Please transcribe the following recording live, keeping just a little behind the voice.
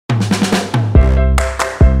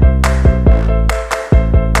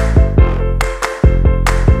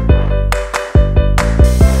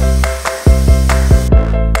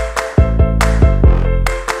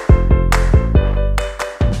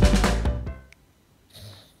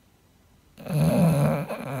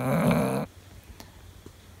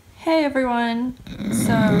Hey everyone!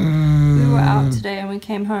 So we were out today and we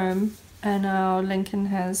came home and our Lincoln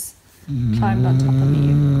has climbed on top of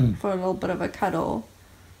me for a little bit of a cuddle.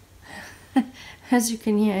 As you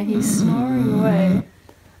can hear, he's snoring away.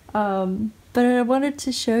 But I wanted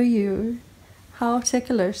to show you how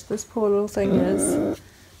ticklish this poor little thing is.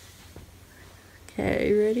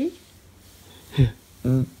 Okay, ready?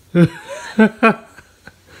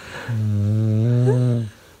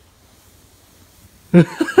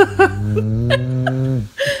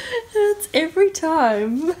 It's every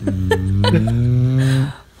time.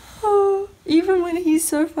 Oh, even when he's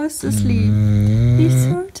so fast asleep, he's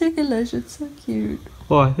so ticklish. It's so cute.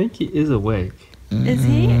 Well, I think he is awake. Is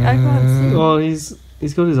he? I can't see. Well, he's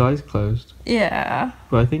got his eyes closed. Yeah.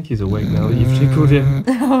 But I think he's awake now that you've tickled him.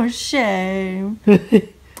 Oh, shame.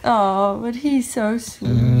 Oh, but he's so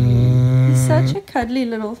sweet. He's such a cuddly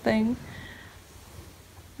little thing.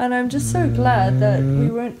 And I'm just so glad that we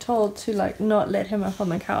weren't told to not let him up on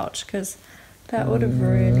the couch, because that would have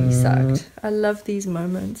really sucked. I love these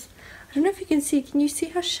moments. I don't know if you can see. Can you see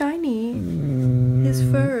how shiny his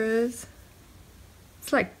fur is?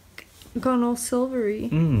 It's like gone all silvery.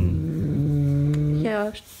 Yeah,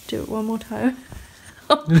 I'll do it one more time.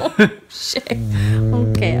 Oh, shit.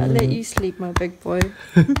 Okay, I'll let you sleep, my big boy.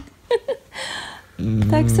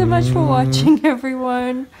 Thanks so much for watching,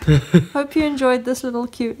 everyone. Hope you enjoyed this little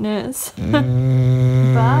cuteness.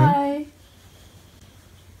 Bye.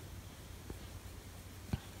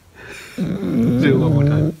 Do it one more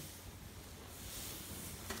time.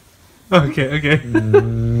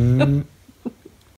 Okay.